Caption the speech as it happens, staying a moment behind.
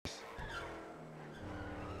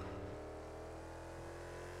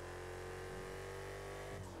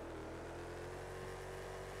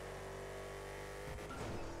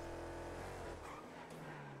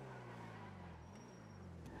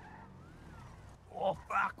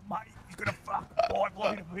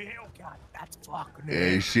God, that's fucking.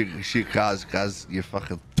 Yeah, shit cars, cuz. You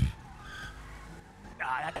fucking. Nah,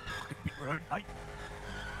 that's fucking bit rude, mate.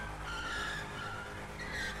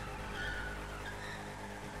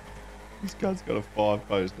 This guy's got a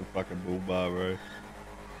 5-poster fucking bull bar, bro.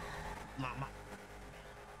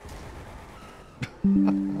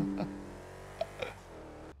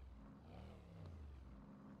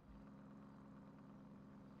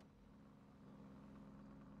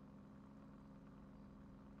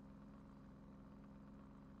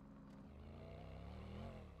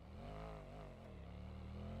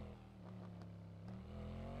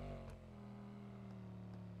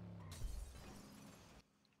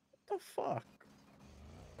 What the fuck?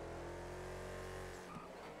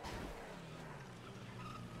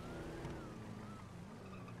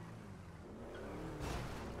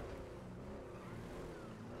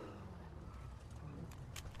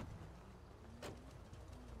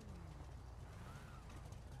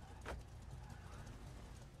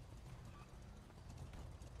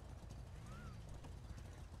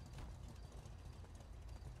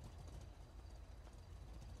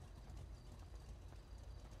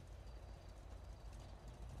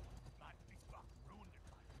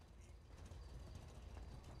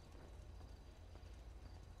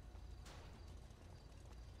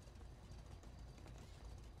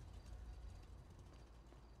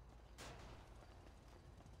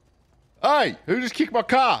 Hey, who just kicked my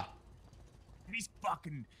car? He's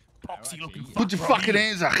fucking boxy looking. Put your fucking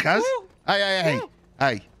hands up, cuz. Hey.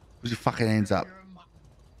 Put your fucking hands up.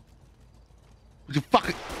 Put your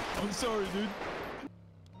fucking. I'm sorry, dude.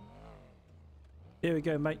 Here we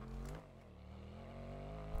go, mate.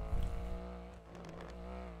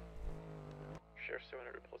 Sheriff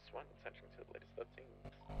 200 reports one attention to the latest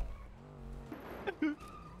 13.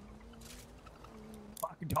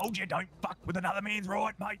 Fucking told you, don't fuck with another man's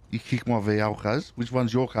right, mate. You kicked my VL, cuz. Which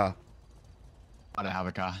one's your car? I don't have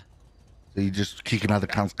a car. So you just kick another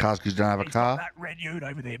cunt's cars because you don't have a He's car? got that red ute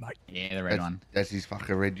over there, mate. Yeah, the red one. That's his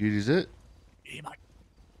fucking red ute, is it? Yeah, mate.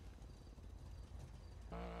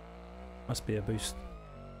 Must be a boost.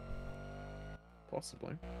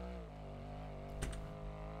 Possibly.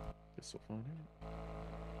 Guess we'll find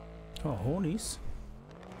out. Oh, hornies.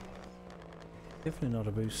 Definitely not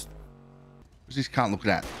a boost. What's this cunt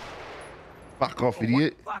looking at? Fuck off,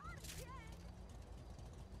 idiot. Fuck.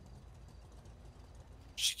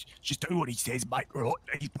 Just do what he says, mate, right?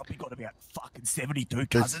 He's probably got about fucking 72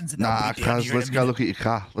 cousins. And Nah, cuz, let's go look at your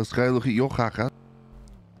car. Let's go look at your car, cuz.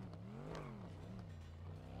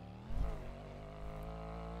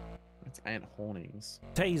 It's Ant Hornings.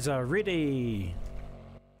 Taser ready.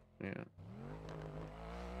 Yeah.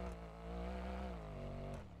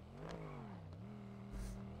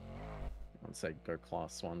 I'd say go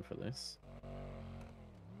class 1 for this.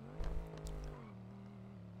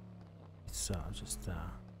 So just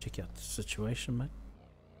check out the situation, mate.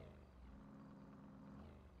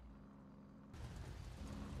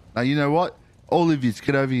 Now, you know what? All of you,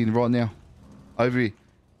 get over here right now. Over here.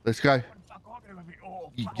 Let's go.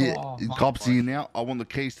 You get cops here now. I want the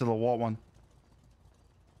keys to the white one.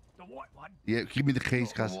 The white one? Yeah, give me the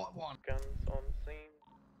keys, cuz. Guns on scene.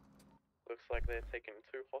 Looks like they're taking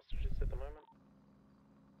 2 hostages at the moment.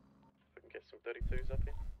 We can get some 32s up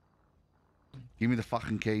here. Give me the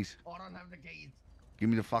fucking keys. I don't have the keys. Give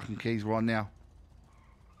me the fucking keys right now.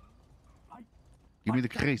 Give me the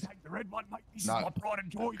keys. Take the red one, mate. This No. is my pride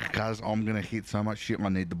and joy. Cuz I'm gonna hit so much shit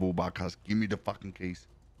when I need the bull bar, cuz. Give me the fucking keys.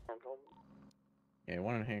 Yeah,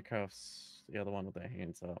 one in handcuffs, the other one with their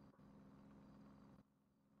hands up.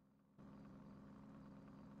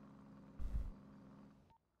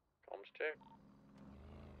 Comms check.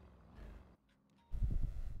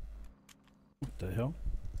 What the hell?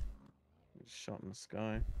 Shot in the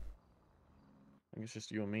sky. I think it's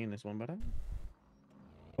just you and me in this one, better.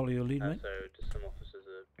 Follow your lead, mate. So, just some officers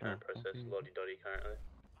are trying to process loddy-doddy currently.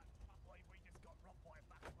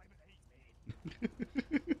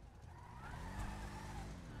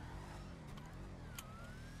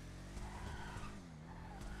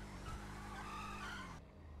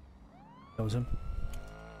 That was him.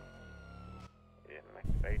 Yeah, and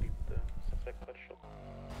activated the suspect got shot.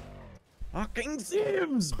 Fucking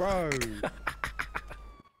Sims, bro!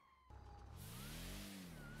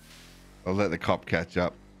 I'll let the cop catch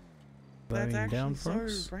up. That's Bearing actually down, so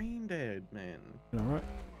folks. brain dead, man. Alright.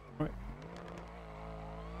 Right.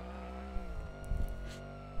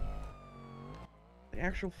 The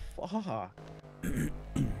actual fuck.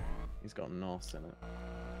 He's got NOS in it.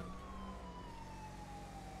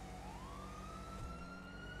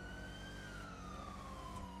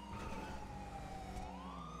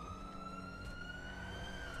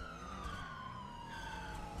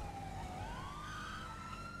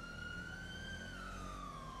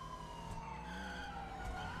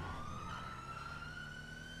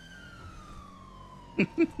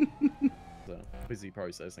 So, busy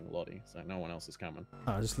processing Lottie, so no one else is coming.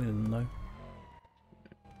 Oh, just let them know.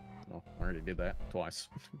 Oh, I already did that twice.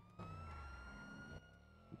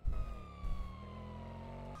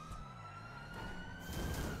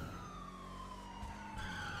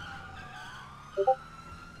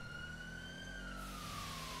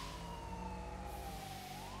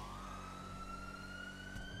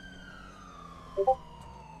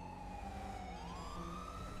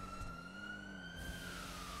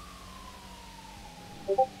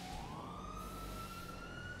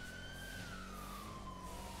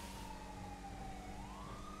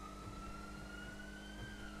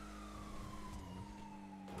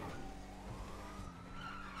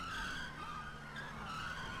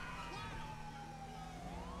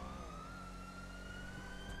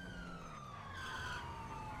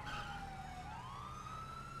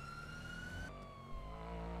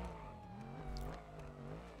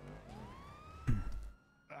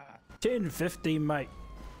 $10.50, mate.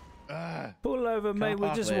 Pull over, mate. We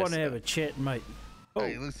park just there, want to sir. have a chat, mate. Oh,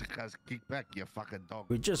 Hey, listen, cuz, kick back, you fucking dog.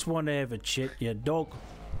 we just want to have a chat, you dog.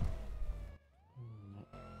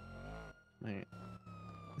 Mate.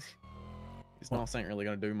 His mouse ain't really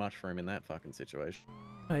gonna do much for him in that fucking situation.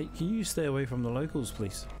 Hey, can you stay away from the locals,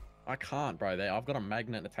 please? I can't, bro. I've got a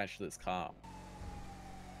magnet attached to this car.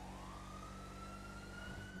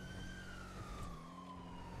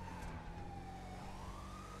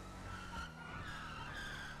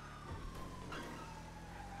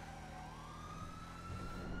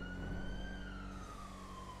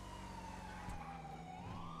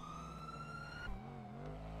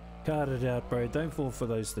 Cut it out, bro. Don't fall for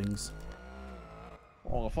those things.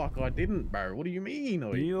 Oh, fuck, I didn't, bro. What do you mean?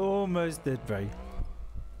 Oi? You almost did, bro.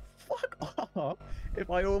 Fuck off. If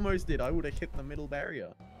I almost did, I would have hit the middle barrier.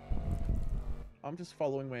 I'm just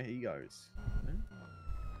following where he goes.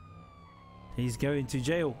 He's going to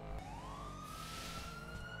jail.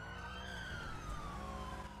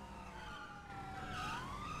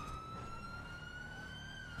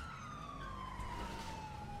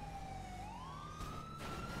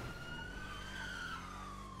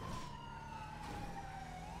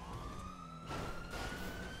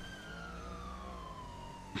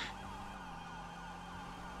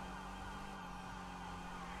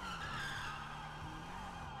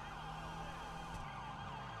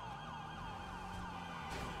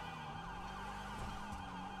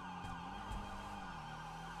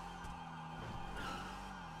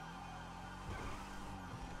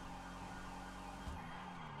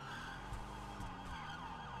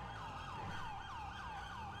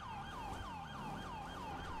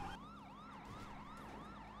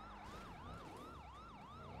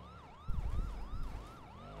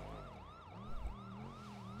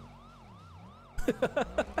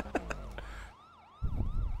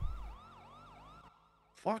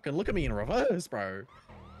 Fucking look at me in reverse, bro.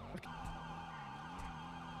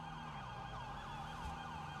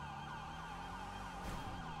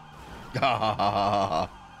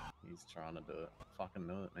 He's trying to do it. Fucking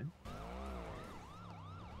do it, man.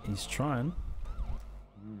 He's trying.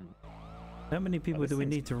 Mm. How many people this do we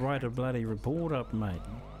thing's need to write a bloody report up, mate?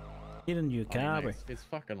 Get in your I mean, car, mate, bro. it's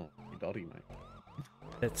fucking dotty, mate.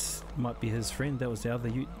 That's might be his friend. That was the other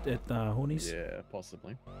ute at Hornies. Yeah,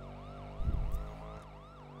 possibly.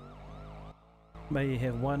 May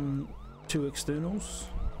have two externals.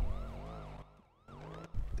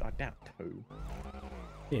 I doubt two.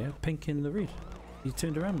 Yeah, pink and the red. He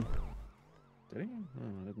turned around. Did he?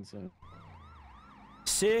 Oh, I didn't see it.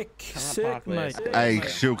 Sick, Can't sick, park there, mate. sick. Hey,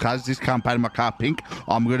 chill, cuz, this can't paint my car pink.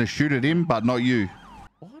 I'm gonna shoot at him, but not you.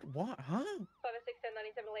 What? Huh?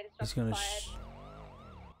 506-1097, latest He's shots gonna fired.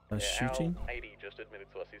 shooting. Al 80 just admitted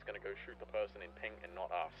to us he's going to go shoot the person in pink and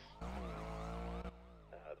not us.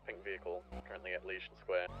 The pink vehicle currently at Legion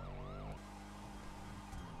Square.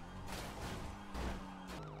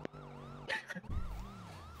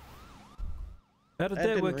 How did that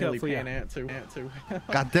didn't work really out for you? pan out too.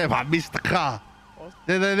 God damn, I missed the car.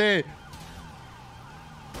 There.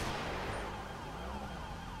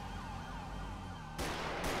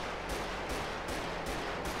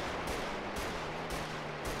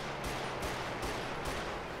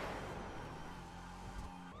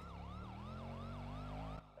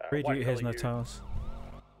 Red White ute has no color ute, tires.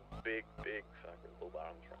 Big fucking bull bar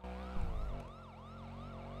on the front.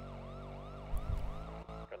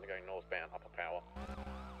 Currently going northbound, upper power.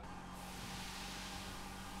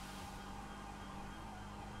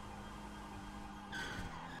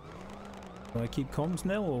 Do I keep comms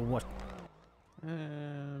now or what? I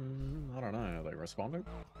don't know. Are they responding?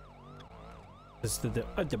 Is the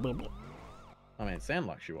I mean, it sounded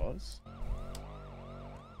like she was.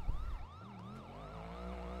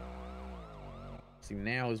 See,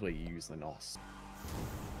 now is where you use the NOS.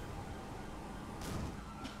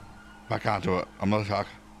 I can't do it. I'm not a shark.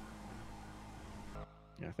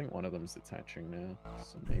 Yeah, I think one of them's detaching now,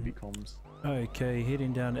 so maybe comms. Okay,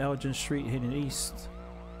 heading down Elgin Street, heading east.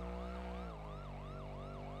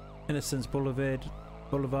 Innocence Boulevard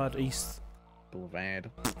east. Boulevard.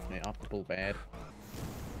 Yeah, up the boulevard.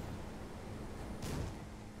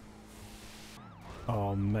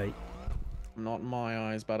 Oh, mate. Not in my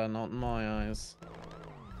eyes, but not in my eyes.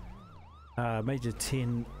 Major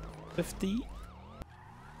 1050.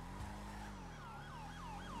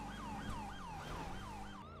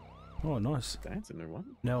 Oh, nice. That's a new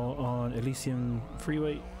one. Now on Elysium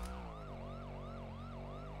Freeway.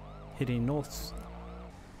 Heading north.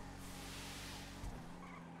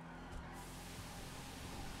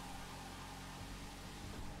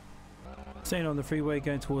 Staying on the freeway,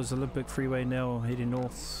 going towards Olympic Freeway now, heading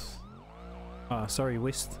north. Sorry,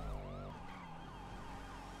 west.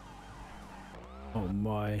 Oh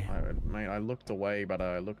my. Mate, I looked away, but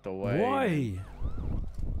I looked away. Why?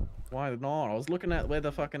 Why not? I was looking at where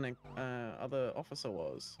the fucking other officer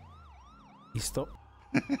was. He stopped.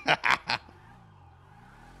 Did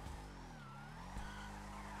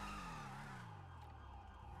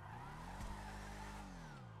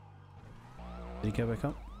he go back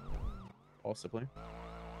up? Possibly.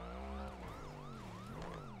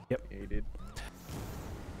 Yep. Yeah, he did.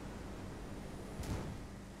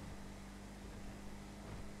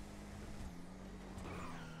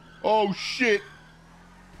 Oh shit!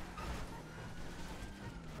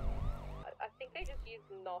 I think they just used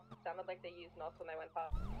NOS. It sounded like they used NOS when they went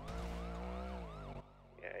past.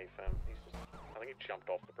 Yeah, he's just. I think he jumped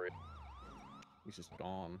off the bridge. He's just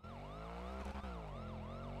gone.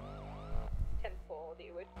 10-4, that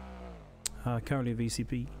you would. Currently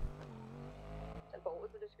VCP. 10-4, what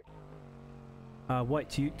was the description?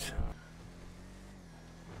 White Ute.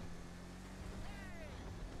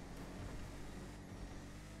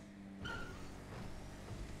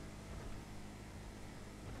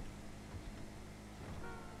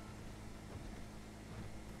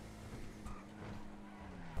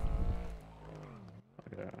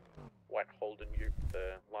 Yeah. White Holden Ute,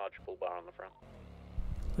 the large bull bar on the front.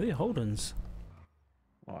 They're Holdens.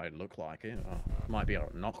 Well, it looked like it. Might be a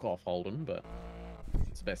knockoff Holden, but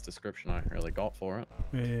it's the best description I really got for it.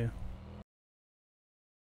 Yeah.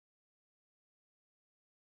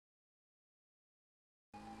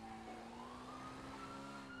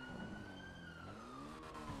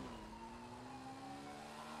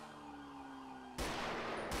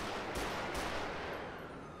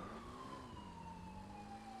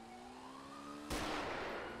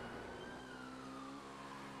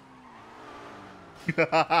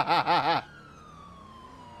 uh,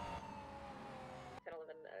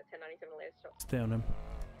 1097 latest stop. It's down him.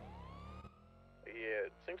 Yeah,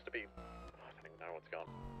 it seems to be. I don't even know what's gone.